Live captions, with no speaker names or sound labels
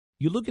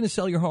You looking to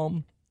sell your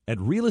home? At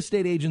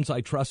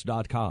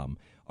realestateagentsitrust.com,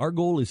 our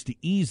goal is to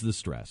ease the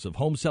stress of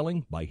home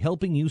selling by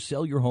helping you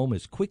sell your home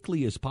as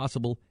quickly as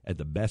possible at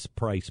the best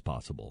price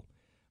possible.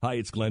 Hi,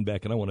 it's Glenn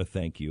Beck, and I want to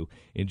thank you.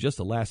 In just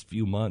the last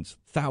few months,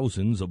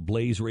 thousands of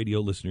Blaze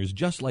Radio listeners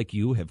just like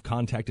you have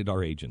contacted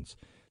our agents.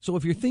 So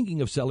if you're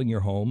thinking of selling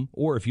your home,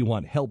 or if you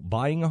want help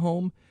buying a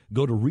home,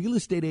 go to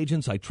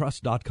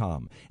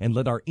realestateagentsitrust.com and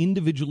let our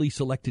individually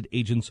selected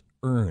agents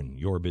earn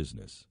your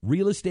business.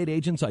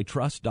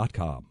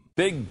 realestateagentsitrust.com.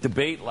 Big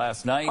debate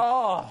last night.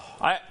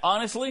 I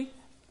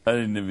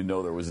didn't even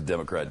know there was a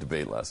Democrat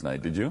debate last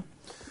night. Did you?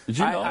 Did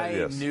you know?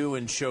 I knew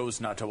and chose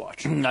not to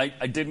watch. I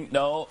didn't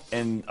know,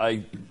 and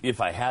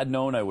if I had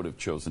known, I would have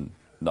chosen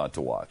not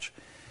to watch.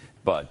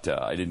 But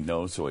I didn't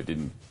know, so I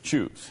didn't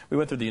choose. We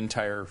went through the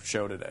entire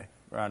show today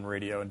on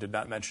radio and did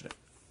not mention it.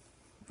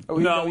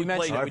 We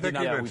mentioned it. We did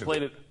not.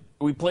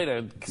 We played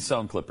a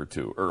sound clip or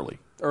two early.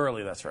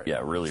 Early, that's right.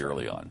 Yeah, really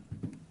early on.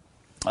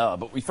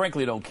 But we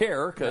frankly don't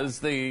care because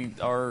they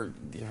are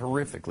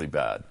horrifically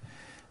bad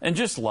and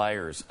just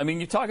liars. I mean,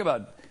 you talk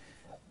about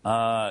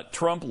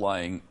Trump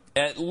lying.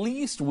 At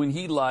least when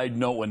he lied,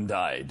 no one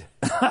died.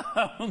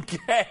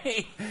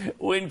 Okay?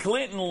 When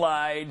Clinton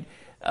lied,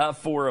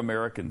 4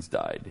 Americans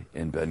died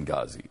in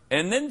Benghazi.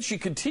 And then she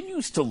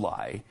continues to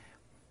lie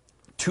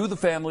to the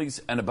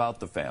families and about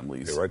the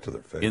families. Right to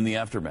their face. In the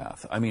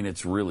aftermath. I mean,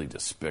 it's really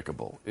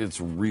despicable. It's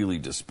really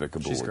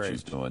despicable what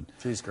she's doing.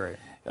 She's great.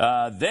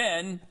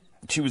 Then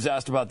she was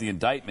asked about the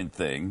indictment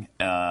thing.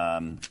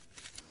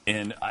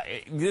 And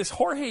this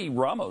Jorge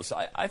Ramos,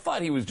 I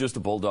thought he was just a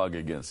bulldog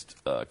against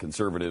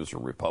conservatives or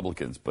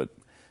Republicans, but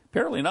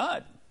apparently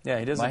not. Yeah,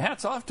 he doesn't. My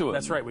hat's off to him.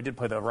 That's right. We did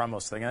play the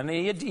Ramos thing, and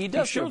he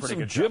does show a pretty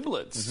good job.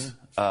 Giblets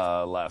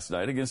last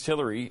night against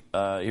Hillary.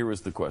 Here was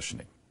the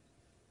questioning.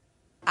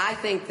 I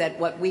think that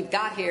what we've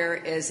got here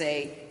is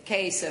a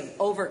case of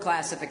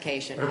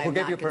overclassification. Who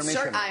gave you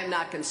permission? I am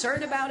not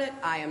concerned about it.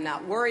 I am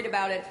not worried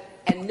about it.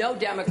 And no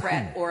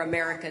Democrat or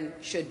American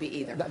should be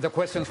either. The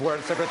questions were,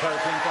 Secretary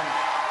Clinton,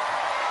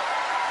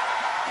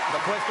 the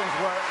questions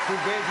were, who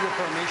gave you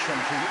permission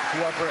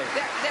to operate?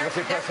 Was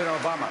it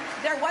President Obama?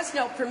 There was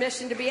no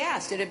permission to be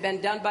asked. It had been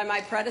done by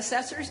my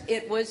predecessors.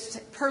 It was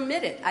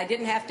permitted. I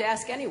didn't have to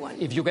ask anyone.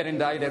 If you get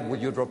indicted,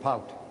 would you drop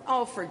out?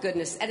 Oh, for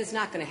goodness, that is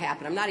not going to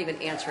happen. I'm not even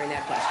answering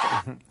that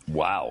question.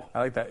 Wow.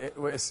 I like that.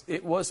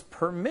 It was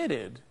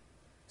permitted,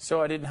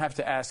 so I didn't have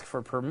to ask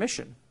for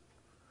permission.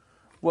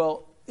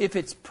 Well, if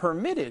it's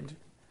permitted,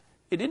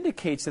 it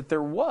indicates that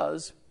there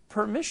was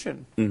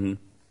permission. Mm-hmm.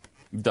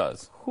 It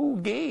does.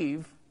 Who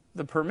gave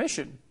the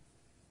permission?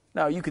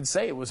 Now, you could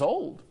say it was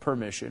old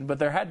permission, but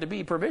there had to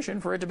be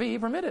permission for it to be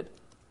permitted.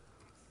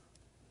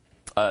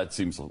 It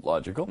seems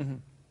logical.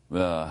 Mm-hmm.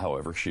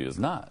 However, she is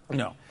not.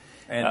 No.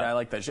 And I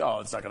like that. It's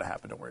not going to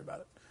happen. Don't worry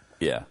about it.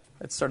 Yeah.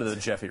 It's sort of the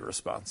Jeffy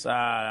response.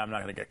 I'm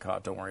not going to get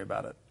caught. Don't worry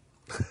about it.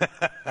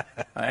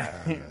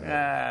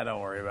 Don't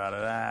worry about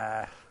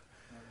it.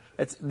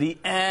 It's the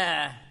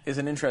is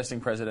an interesting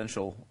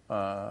presidential,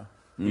 thing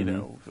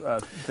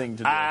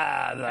to do.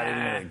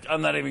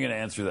 I'm not even going to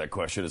answer that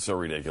question. It's so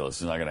ridiculous.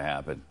 It's not going to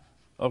happen.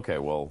 Okay,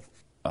 well,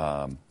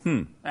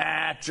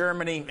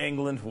 Germany,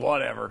 England,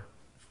 whatever.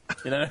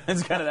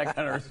 It's kind of that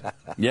kind of.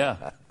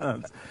 Yeah.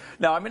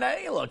 No, I mean,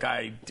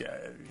 I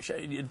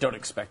don't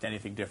expect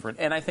anything different,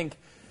 and I think,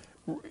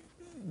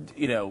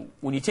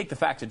 when you take the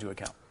facts into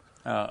account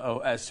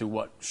as to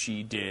what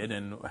she did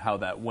and how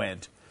that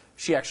went,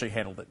 she actually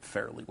handled it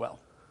fairly well.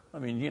 I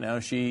mean,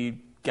 she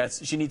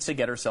needs to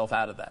get herself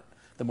out of that.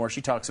 The more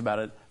she talks about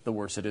it, the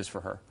worse it is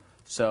for her.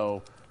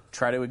 So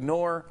try to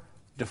ignore,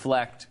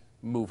 deflect,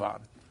 move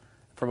on.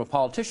 From a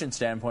politician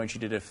standpoint, she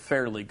did a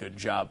fairly good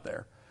job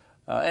there.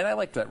 And I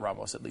liked that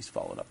Ramos at least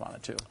followed up on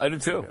it, too. I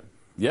did, too.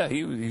 Yeah,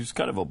 he was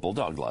kind of a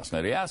bulldog last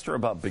night. He asked her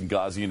about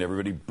Benghazi, and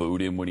everybody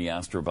booed him when he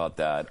asked her about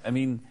that. I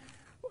mean,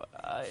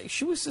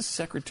 she was the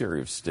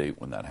Secretary of State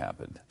when that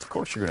happened. Of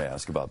course you're going to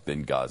ask about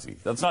Benghazi.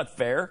 That's not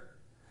fair.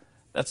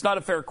 That's not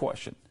a fair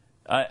question.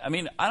 I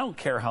mean, I don't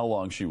care how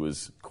long she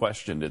was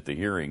questioned at the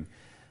hearing.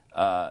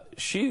 I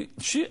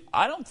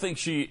don't think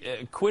she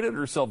acquitted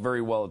herself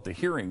very well at the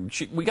hearing.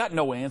 We got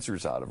no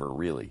answers out of her,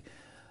 really.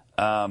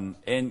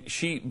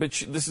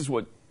 This is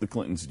what the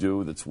Clintons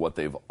do. That's what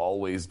they've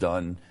always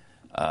done.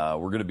 We're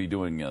going to be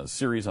doing a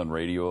series on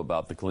radio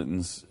about the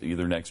Clintons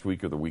either next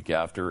week or the week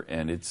after,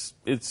 and it's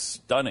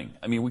stunning.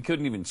 I mean, we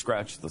couldn't even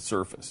scratch the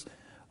surface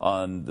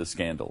on the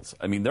scandals.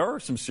 I mean, there are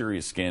some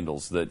serious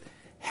scandals that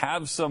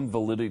have some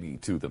validity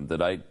to them that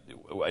I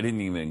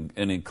didn't even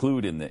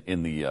include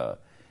in the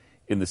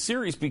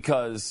series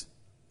because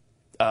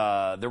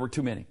there were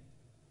too many.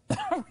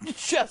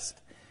 Just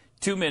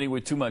too many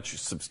with too much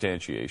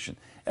substantiation.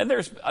 And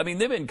they've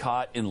been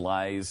caught in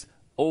lies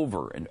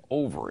over and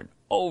over and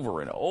over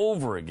and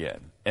over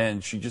again.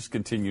 And she just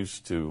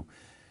continues to,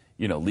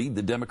 lead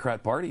the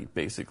Democrat Party,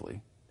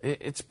 basically.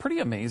 It's pretty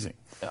amazing.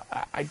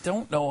 I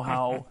don't know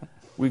how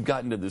we've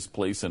gotten to this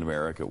place in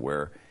America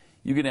where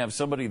you can have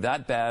somebody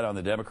that bad on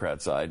the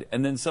Democrat side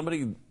and then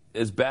somebody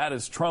as bad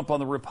as Trump on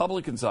the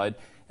Republican side,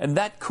 and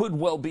that could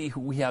well be who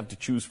we have to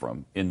choose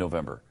from in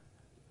November.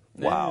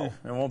 Wow.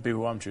 It won't be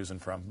who I'm choosing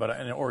from,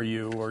 or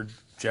you, or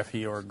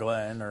Jeffy, or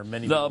Glenn, or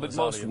many. No, people but in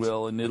most this audience.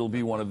 will, and it'll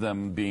be one of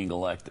them being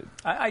elected.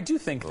 I do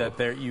think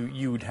that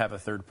you would have a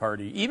third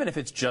party, even if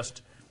it's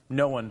just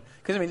no one.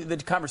 Because, I mean, the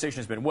conversation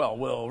has been, well,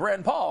 will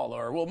Rand Paul,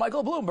 or will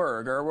Michael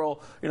Bloomberg, or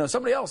will,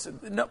 somebody else?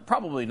 No,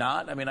 probably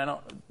not. I mean,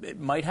 it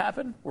might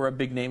happen where a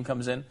big name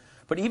comes in.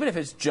 But even if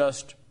it's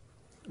just,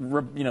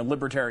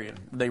 libertarian,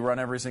 they run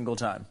every single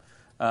time,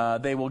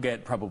 they will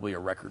get probably a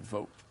record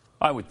vote.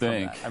 I would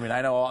think. I mean,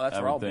 I know that's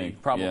where I'll be,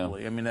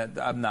 probably. Yeah. I mean,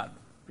 I'm not,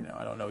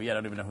 I don't know yet. I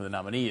don't even know who the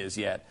nominee is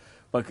yet.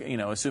 But,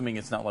 assuming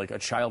it's not like a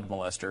child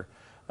molester,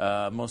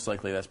 most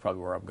likely that's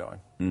probably where I'm going.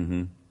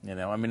 Mm-hmm.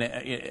 I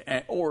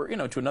mean, or,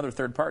 to another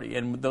third party.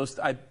 And those,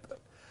 I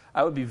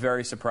would be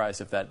very surprised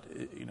if that,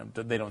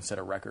 they don't set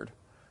a record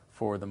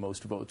for the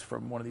most votes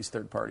from one of these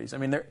third parties. I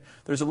mean,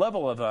 there's a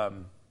level of,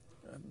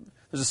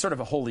 there's a sort of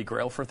a holy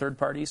grail for third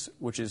parties,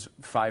 which is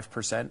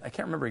 5%. I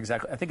can't remember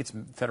exactly. I think it's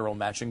federal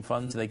matching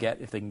funds they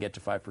get if they can get to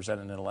 5%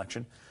 in an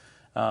election.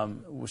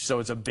 So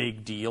it's a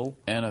big deal.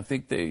 And I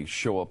think they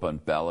show up on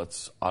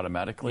ballots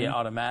automatically. Yeah,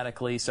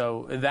 automatically.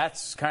 So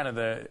that's kind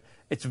of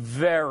it's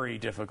very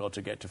difficult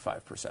to get to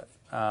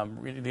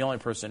 5%. The only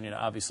person,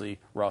 obviously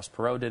Ross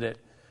Perot did it.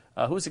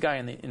 Who was the guy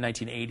in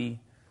 1980?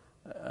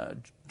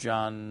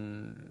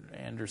 John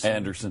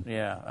Anderson.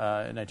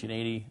 Yeah, in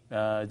 1980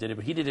 did it,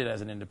 but he did it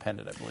as an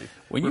independent, I believe.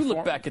 When you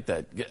look back at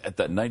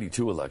that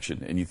 92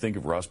 election and you think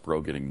of Ross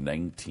Perot getting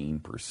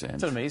 19%.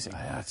 That's amazing.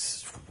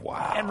 That's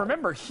wow. And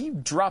remember, he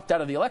dropped out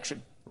of the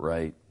election.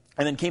 Right.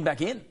 And then came back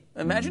in.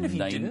 Imagine if he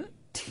didn't.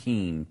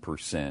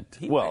 19%.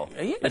 He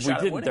if we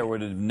didn't, there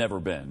would have never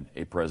been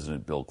a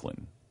President Bill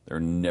Clinton. There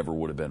never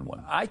would have been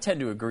one. I tend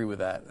to agree with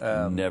that.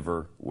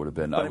 Never would have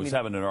been. I was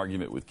having an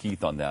argument with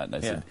Keith on that, and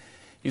I said,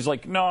 he's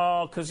like,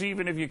 no, because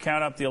even if you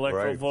count up the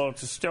electoral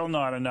votes, it's still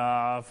not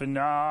enough. And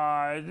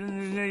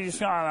it's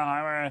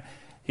not enough.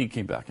 He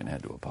came back and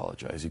had to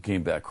apologize. He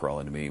came back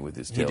crawling to me with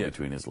his tail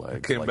between his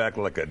legs. He came back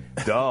like a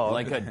dog.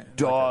 Like a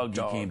dog.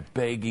 He came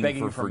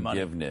begging for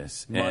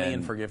forgiveness. Money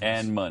and forgiveness.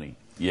 And money.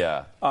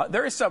 Yeah.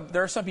 There are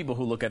some people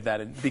who look at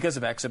that because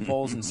of exit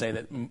polls and say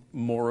that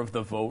more of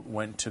the vote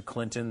went to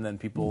Clinton than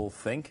people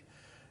think.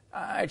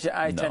 I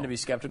tend to be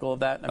skeptical of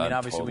that. I mean,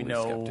 obviously we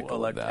know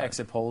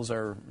exit polls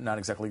are not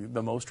exactly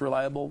the most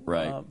reliable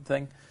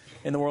thing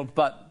in the world.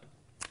 But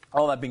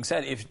all that being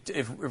said,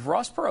 if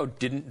Ross Perot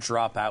didn't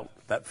drop out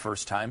that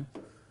first time,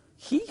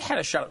 he had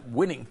a shot at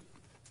winning.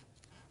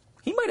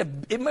 It might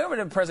have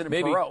been President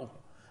Perot.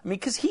 I mean,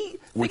 because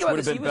which would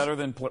have been better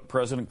than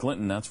President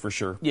Clinton, that's for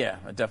sure. Yeah,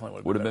 it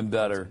definitely would have been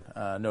better.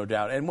 No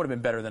doubt, and would have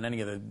been better than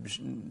any of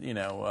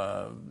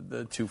the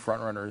the two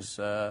front runners.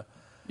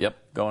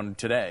 Going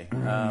today.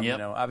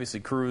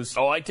 Obviously Cruz.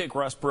 Oh, I'd take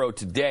Ross Perot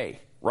today.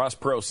 Ross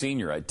Perot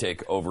Sr. I'd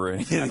take over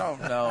I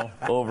don't know.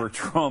 over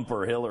Trump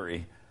or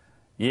Hillary.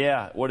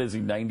 Yeah, what is he,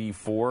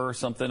 94 or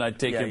something? I'd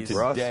take him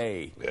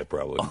today. Yeah,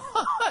 probably.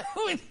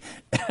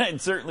 I'd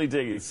certainly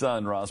take his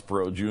son, Ross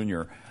Perot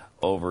Jr.,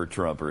 over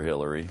Trump or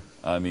Hillary.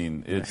 I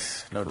mean,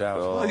 it's no doubt.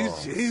 Well,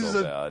 he's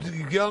a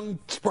young,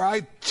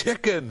 spry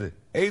chicken.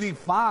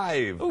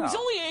 85. Oh, he's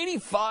only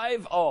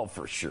 85? Oh,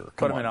 for sure.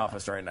 Put him in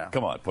office right now.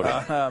 Come on, put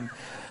him.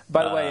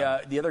 By the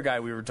way, the other guy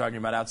we were talking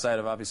about outside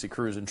of obviously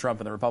Cruz and Trump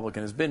and the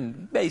Republican has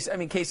been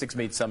Kasich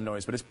made some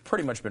noise, but it's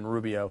pretty much been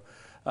Rubio.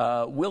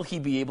 Will he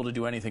be able to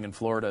do anything in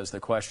Florida is the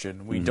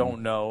question. We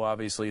don't know,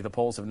 obviously. The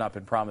polls have not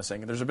been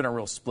promising. There's been a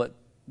real split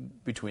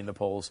between the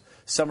polls.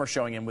 Some are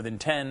showing him within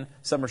 10,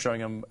 some are showing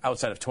him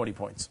outside of 20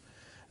 points.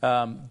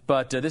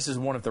 But this is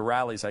one of the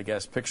rallies, I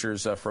guess,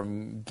 pictures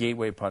from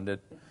Gateway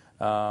Pundit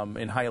in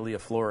Hialeah,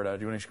 Florida.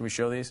 Can we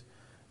show these?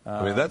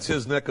 I mean, that's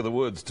his neck of the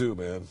woods, too,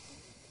 man.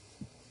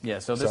 Yeah,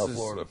 so this is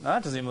Florida.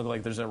 That doesn't even look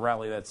like there's a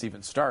rally that's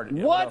even started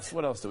yet. What?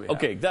 What else do we have?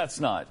 Okay, that's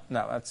not.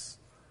 No,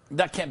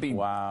 that can't be.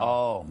 Wow.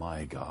 Oh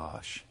my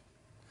gosh.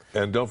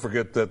 And don't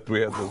forget that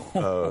we had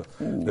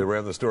they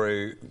ran the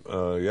story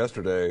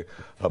yesterday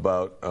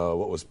about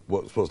what was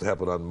supposed to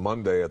happen on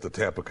Monday at the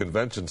Tampa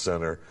Convention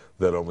Center,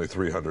 that only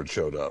 300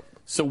 showed up.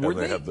 So were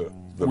they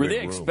room.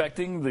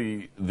 expecting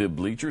the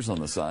bleachers on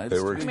the sides? They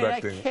were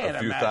expecting a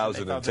few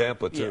thousand in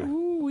Tampa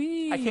too.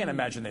 I can't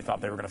imagine they thought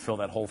they were going to fill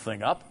that whole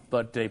thing up,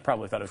 but they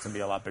probably thought it was going to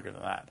be a lot bigger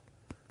than that.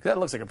 That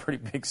looks like a pretty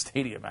big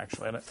stadium,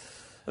 actually.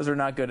 Those are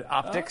not good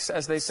optics,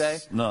 as they say.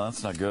 No,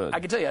 that's not good.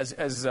 I can tell you,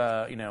 as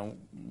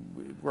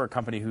we're a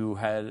company who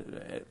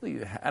had,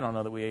 I don't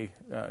know that we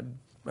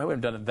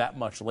haven't done it that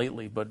much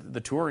lately, but the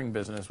touring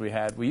business we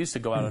used to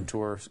go out on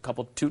tour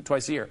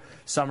twice a year,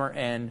 summer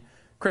and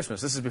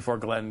Christmas. This is before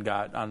Glenn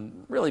got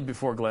on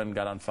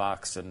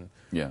Fox, and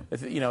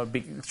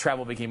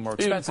travel became more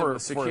expensive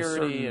with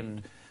security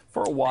and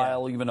for a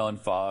while, even on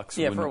Fox.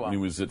 Yeah, for a while. When he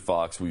was at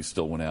Fox, we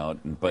still went out,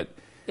 but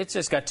it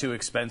just got too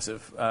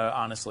expensive,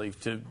 honestly,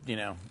 to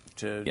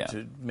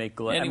to make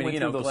Glenn. And he went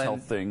through those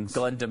health things.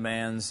 Glenn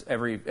demands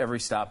every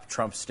stop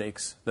Trump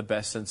steaks, the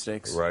best in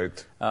steaks. Right.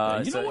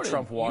 You know what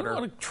Trump water. You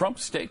know what a Trump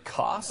steak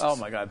costs? Oh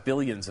my God,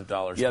 billions of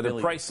dollars. Yeah, they're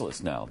billions.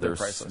 priceless now. They're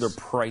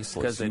priceless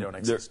because they don't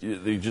exist.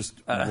 They just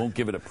won't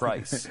give it a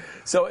price.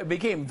 So it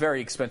became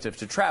very expensive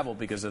to travel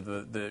because of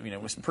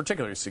the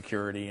particularly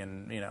security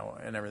and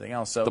and everything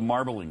else. So the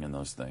marbling in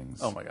those things.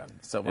 Oh my God,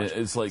 so much.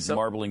 It's like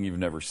marbling you've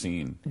never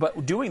seen.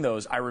 But doing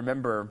those, I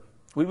remember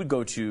we would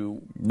go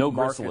to no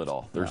markets. gristle at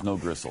all. There's no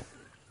gristle.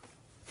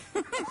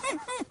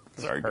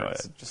 Sorry, go ahead.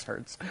 It just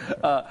hurts.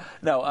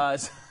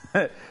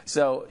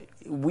 So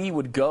we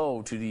would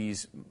go to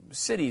these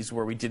cities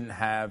where we didn't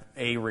have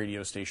a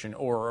radio station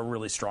or a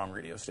really strong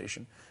radio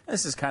station. And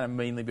this is kind of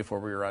mainly before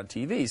we were on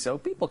TV. So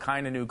people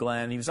kind of knew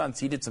Glenn. He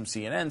did some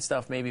CNN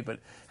stuff maybe, but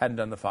hadn't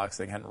done the Fox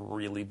thing, hadn't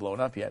really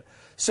blown up yet.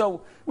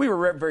 So we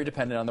were very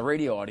dependent on the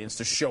radio audience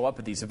to show up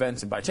at these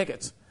events and buy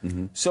tickets.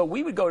 Mm-hmm. So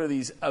we would go to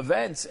these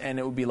events and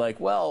it would be like,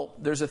 well,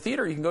 there's a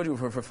theater you can go to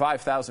for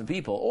 5,000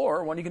 people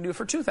or one you can do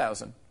for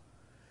 2,000.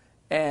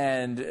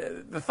 And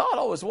the thought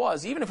always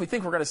was, even if we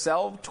think we're going to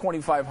sell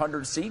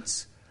 2,500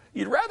 seats,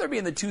 you'd rather be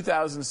in the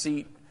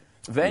 2,000-seat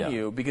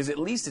venue because at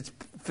least it's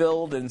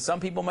filled and some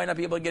people might not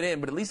be able to get in,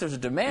 but at least there's a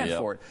demand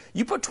for it.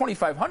 You put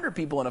 2,500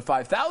 people in a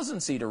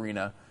 5,000-seat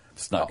arena,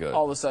 it's not good.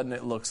 All of a sudden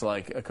it looks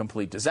like a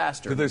complete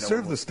disaster. Do they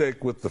serve the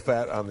steak with the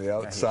fat on the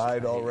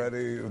outside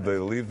already? Do they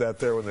leave that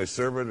there when they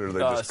serve it, or they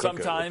just cook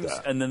sometimes, it with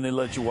that? and then they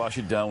let you wash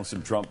it down with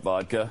some Trump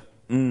vodka.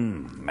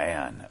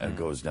 Man, it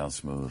goes down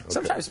smooth.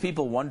 Sometimes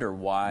people wonder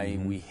why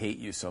we hate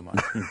you so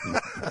much.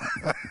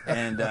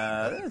 And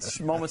it's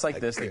moments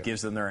like this that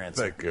gives them their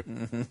answer. Thank you.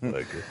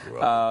 Thank you.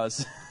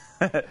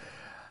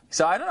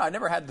 So I don't know. I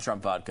never had the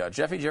Trump vodka.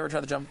 Jeffy, did you ever try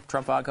the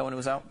Trump vodka when it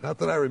was out? Not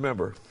that I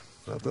remember.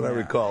 Not that I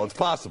recall. It's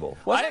possible.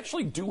 Well, I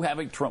actually do have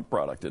a Trump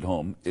product at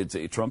home. It's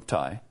a Trump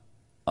tie.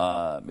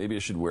 Maybe I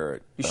should wear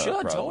it. You should,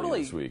 probably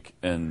totally. this week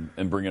and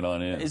bring it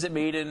on in. Is it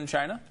made in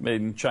China?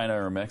 Made in China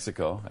or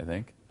Mexico, I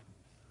think.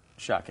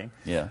 Shocking.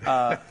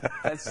 Yeah.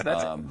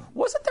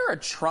 Wasn't there a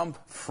Trump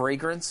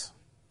fragrance?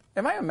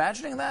 Am I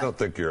imagining that? I don't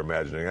think you're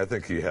imagining. I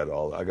think he had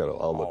all.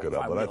 I'll look it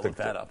up. But I think look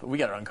that up. We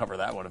got to uncover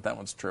that one if that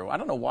one's true. I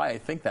don't know why I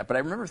think that, but I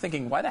remember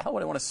thinking, why the hell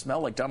would I want to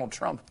smell like Donald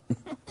Trump?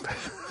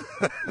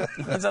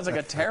 That sounds like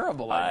a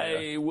terrible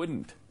idea. I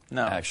wouldn't.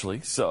 No.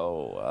 Actually.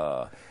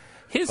 So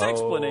his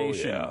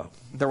explanation. Yeah.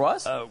 There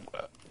was?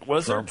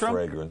 Was Trump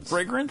there Trump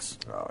fragrance?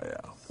 Oh, yeah.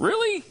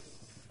 Really?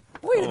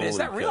 Wait a minute, is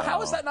that Holy real? cow. How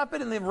has that not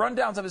been in the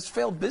rundowns of his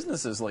failed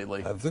businesses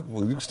lately? I think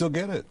you can still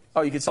get it.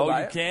 Oh, you can still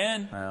buy you it?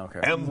 can? Oh, okay.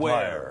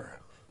 Empire.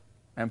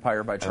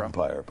 Empire by Trump.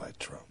 Empire by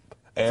Trump.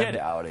 Get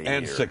out of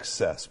And here.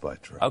 Success by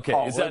Trump. Okay,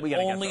 Oh, is well, that we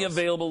gotta get only those.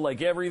 available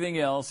like everything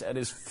else at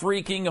his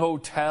freaking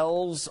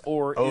hotels,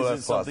 or is it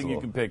that's something you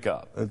possible. can pick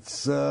up?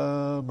 It's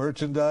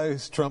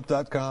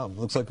merchandisetrump.com.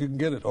 Looks like you can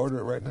get it. Order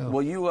it right now.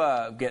 Will you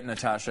get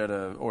Natasha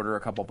to order a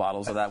couple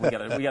bottles of that? We got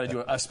to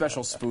do a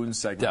special spoon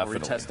segment where we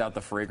Definitely. test out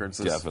the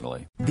fragrances.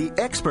 Definitely. The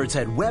experts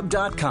at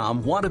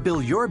Web.com want to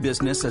build your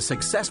business a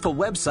successful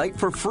website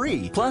for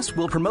free. Plus,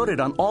 we'll promote it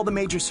on all the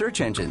major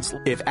search engines.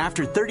 If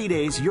after 30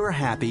 days you're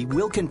happy,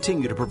 we'll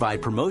continue to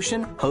provide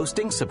promotion,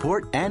 hosting,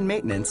 support, and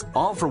maintenance,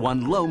 all for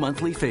one low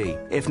monthly fee.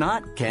 If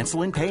not,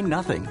 cancel and pay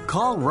nothing.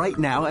 Call right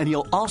now and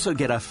you'll also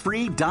get a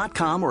free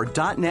 .com or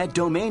 .net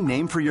domain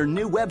name for your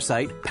new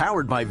website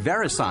powered by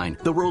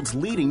VeriSign, the world's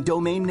leading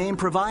domain name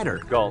provider.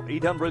 Call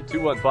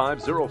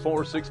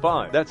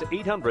 800-215-0465. That's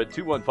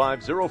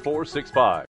 800-215-0465.